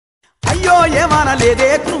అయ్యో ఏమనలేదే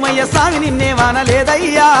కురుమయ్య స్వామి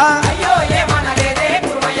నిన్నేమనలేదయ్యా అయ్యో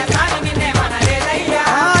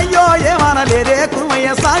ఏమనలేదే కురుమయ్య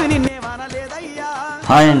స్వామి నిన్నేమనలేదయ్యా.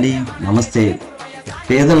 హాయ్ అండి, నమస్తే.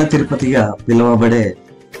 పేదల తిరుపతిగా పిలువబడే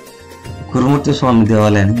కురుమూర్తి స్వామి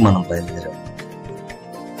దేవాలయానికి మనం బయలుదేరాం.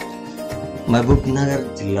 మహబూబ్ నగర్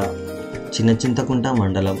జిల్లా చిన్న చింతకుంట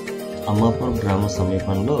మండలం అమ్మాపూర్ గ్రామ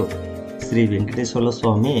సమీపంలో శ్రీ వెంకటేశ్వర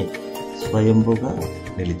స్వామి స్వయంభూగా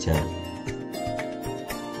నిలిచారు.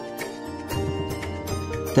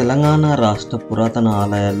 తెలంగాణ రాష్ట్ర పురాతన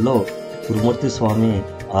ఆలయాల్లో కురుమూర్తి స్వామి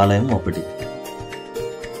ఆలయం ఒకటి.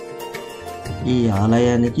 ఈ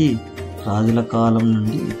ఆలయానికి రాజుల కాలం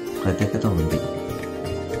నుండి ప్రత్యేకత ఉంది.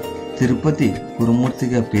 తిరుపతి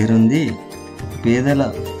కురుమూర్తిగా పేరుంది. పేదల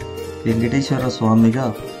వెంకటేశ్వర స్వామిగా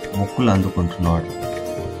మొక్కులు అందుకుంటున్నాడు.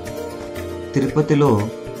 తిరుపతిలో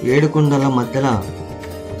 7 కొండల మధ్యలో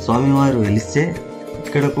స్వామివారు వెలిస్తే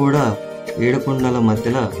ఇక్కడ కూడా 7 కొండల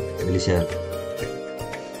మధ్యలో వెలిశారు.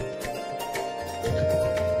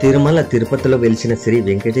 తిరుమల తిరుపతిలో వెలిసిన శ్రీ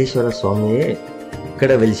వెంకటేశ్వర స్వామియే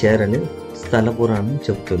ఇక్కడ వెలిశారని స్థల పురాణం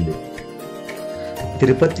చెబుతుంది.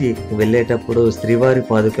 తిరుపతి వెళ్ళేటప్పుడు శ్రీవారి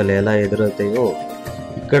పాదుకలు ఎలా ఎదురవుతాయో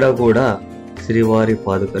ఇక్కడ కూడా శ్రీవారి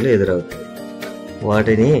పాదుకలు ఎదురవుతాయి.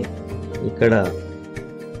 వాటిని ఇక్కడ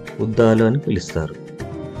ఉద్దాలు అని పిలుస్తారు.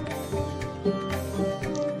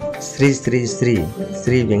 శ్రీ శ్రీ శ్రీ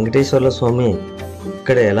శ్రీ వెంకటేశ్వర స్వామి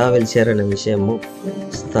ఇక్కడ ఎలా వెలిచారనే విషయము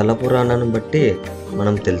స్థల పురాణాన్ని బట్టి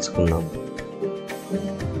మనం తెలుసుకుందాం.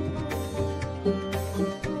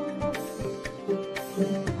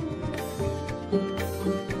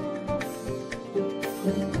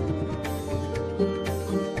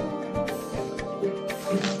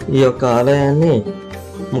 ఈ యొక్క ఆలయాన్ని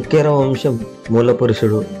ముఖ్యర వంశం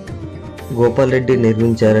మూలపురుషుడు గోపాల్ రెడ్డి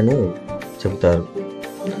నిర్మించారని చెబుతారు.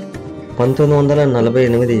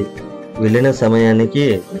 1948 వెళ్ళిన సమయానికి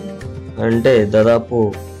అంటే దాదాపు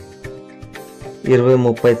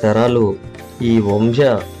 20-30 తరాలు ఈ వంశ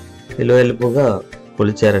విలువెలుపుగా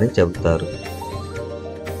కొలిచారని చెబుతారు.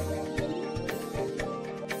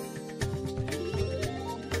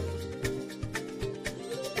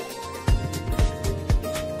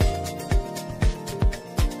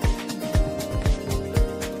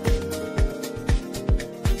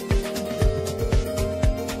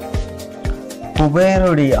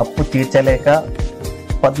 కుబేరుడి అప్పు తీర్చలేక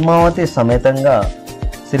పద్మావతి సమేతంగా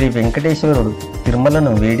శ్రీ వెంకటేశ్వరుడు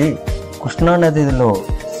తిరుమలను వీడి కృష్ణానదిలో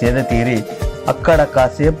సేద తీరి అక్కడ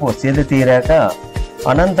కాసేపు సేద తీరాక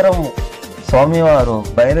అనంతరం స్వామివారు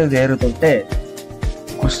బయలుదేరుతుంటే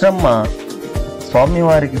కృష్ణమ్మ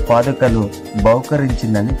స్వామివారికి పాదుకలు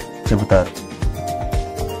బహుకరించిందని చెబుతారు.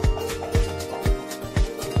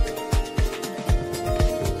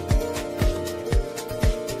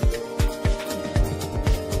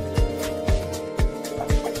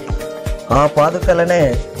 ఆ పాదుకలనే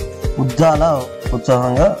ఉద్దాల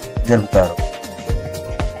ఉత్సవంగా జరుపుతారు.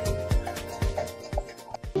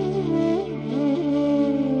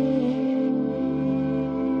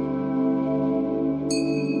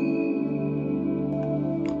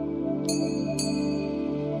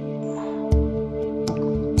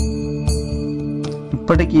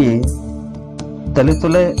 ఇప్పటికీ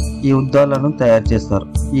దళితులే ఈ ఉద్దాలను తయారు చేస్తారు.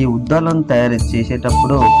 ఈ ఉద్దాలను తయారు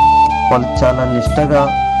చేసేటప్పుడు వాళ్ళు చాలా నిష్టగా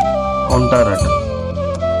ఉంటారట.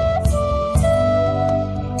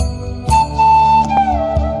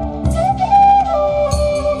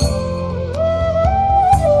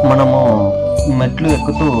 మనము మెట్లు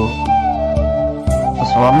ఎక్కుతూ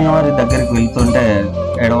స్వామివారి దగ్గరికి వెళ్తుంటే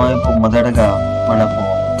ఎడమవైపు మొదటగా మనకు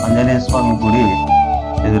ఆంజనేయ స్వామి గుడి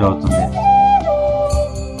ఎదురవుతుంది.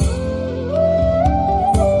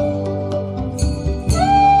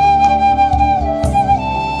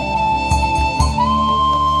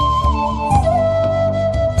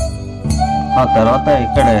 ఆ తర్వాత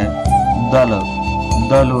ఇక్కడే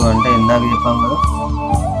ఉద్దాలు అంటే ఇందాక చెప్పాం కదా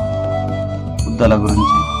ఉద్దాల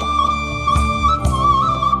గురించి.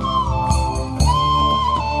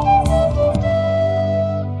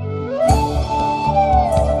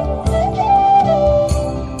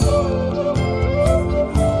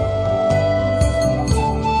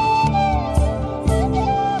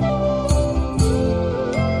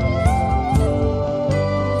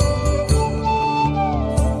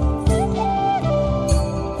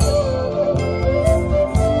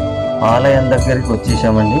 ఆలయం దగ్గరికి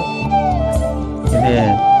వచ్చేసామండి. ఇది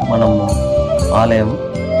మనము ఆలయం.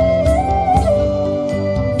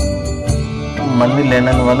 మంది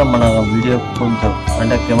లేనందువల్ల మన వీడియో కొంచెం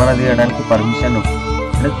అంటే కెమెరా తీయడానికి పర్మిషన్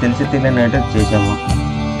అంటే తెలిసి తెలియనట్టు చేసాము.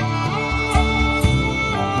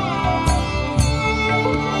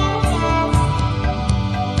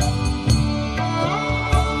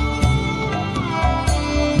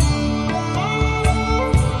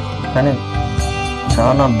 కానీ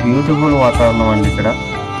చాలా బ్యూటిఫుల్ వాతావరణం అండి ఇక్కడ.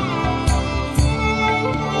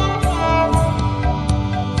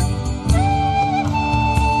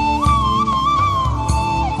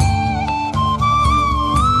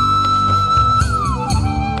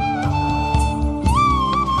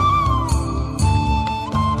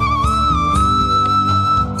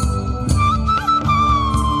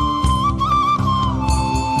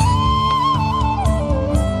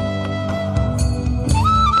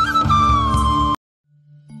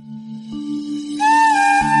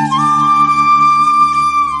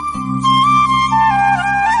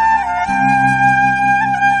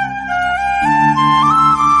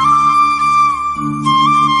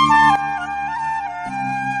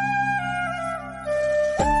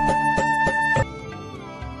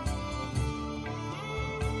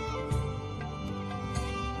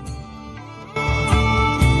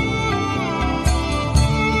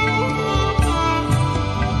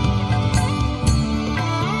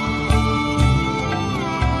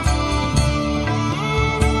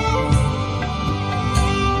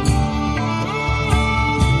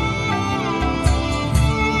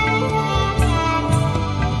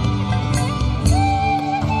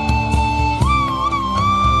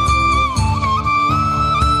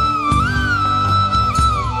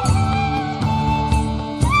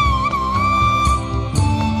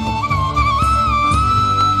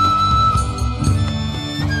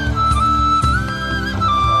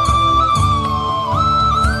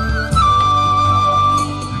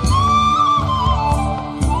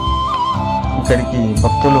 ఇక్కడికి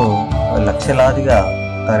భక్తులు లక్షలాదిగా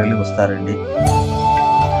తరలి వస్తారండి.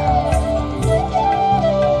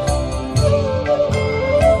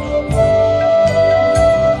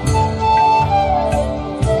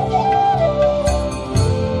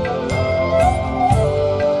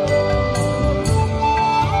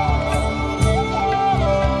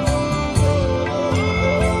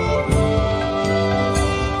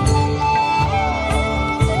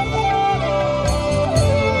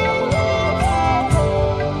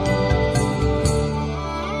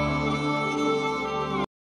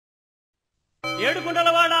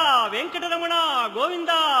 ఏడుకొండలవాడ వెంకటరమణ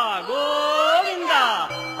గోవింద గోవింద,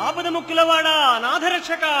 ఆపద ముక్కులవాడ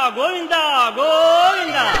నాథరక్షక గోవింద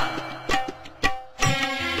గోవింద.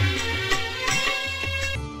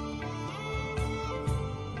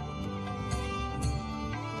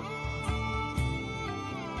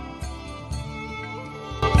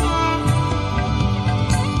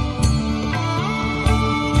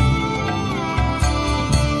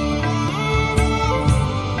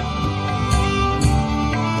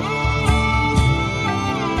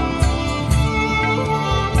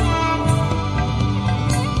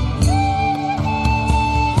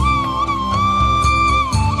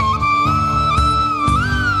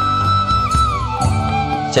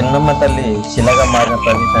 చిన్నమ్మ తల్లి శిలగా మారిన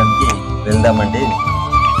ప్రదేశానికి వెళ్దామండి.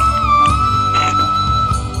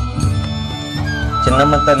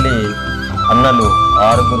 చిన్నమ్మ తల్లి అన్నలు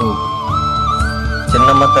 6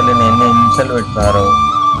 చిన్నమ్మ తల్లిని ఎన్ని హింసలు పెడతారో,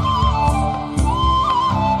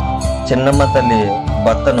 చిన్నమ్మ తల్లి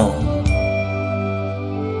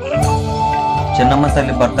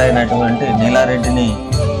భర్త అయినటువంటి నీలారెడ్డిని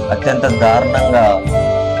అత్యంత దారుణంగా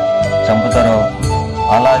చంపుతారో,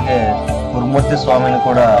 అలాగే కురుమూర్తి స్వామిని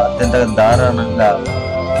కూడా అత్యంత దారుణంగా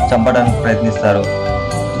చంపడానికి ప్రయత్నిస్తారు.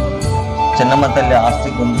 చిన్నమ్మ తల్లి ఆస్తి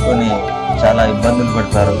గుంజుకొని చాలా ఇబ్బందులు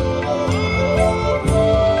పెడతారు.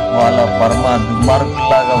 వాళ్ళ పరమ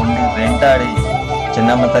దుర్మార్గుల్లాగా ఉండి వెంటాడి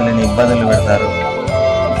చిన్నమ్మ తల్లిని ఇబ్బందులు పెడతారు.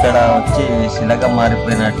 ఇక్కడ వచ్చి శిలగా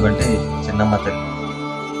మారిపోయినటువంటి చిన్నమ్మ తల్లి.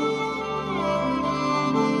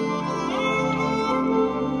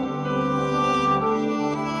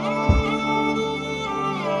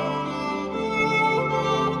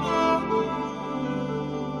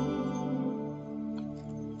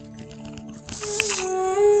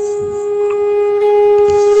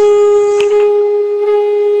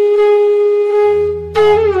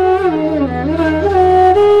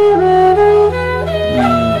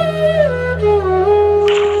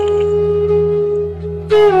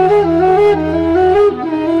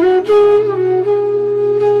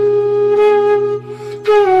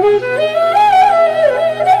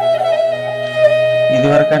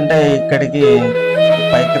 ఇదివరకంటే ఇక్కడికి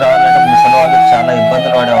పైకి రావాలంటే ముసలి వాళ్ళు చాలా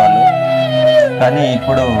ఇబ్బందులు పడేవాళ్ళు. కానీ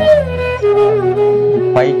ఇప్పుడు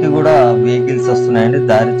పైకి కూడా వెహికల్స్ వస్తున్నాయండి,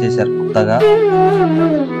 దారి చేశారు కొత్తగా,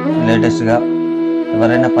 లేటెస్ట్గా.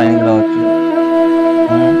 ఎవరైనా పైకి రావచ్చు,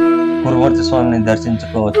 కురుమూర్తి స్వామిని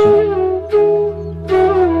దర్శించుకోవచ్చు.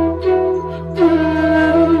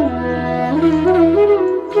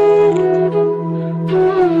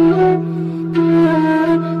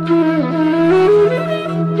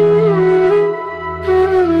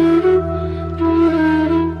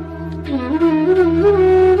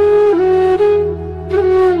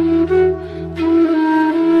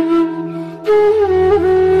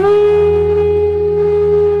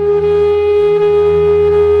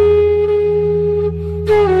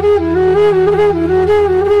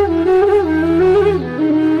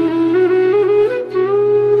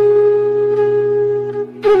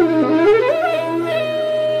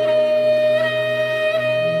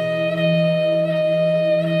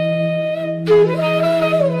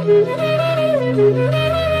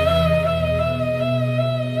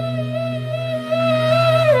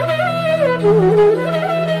 Mm-hmm.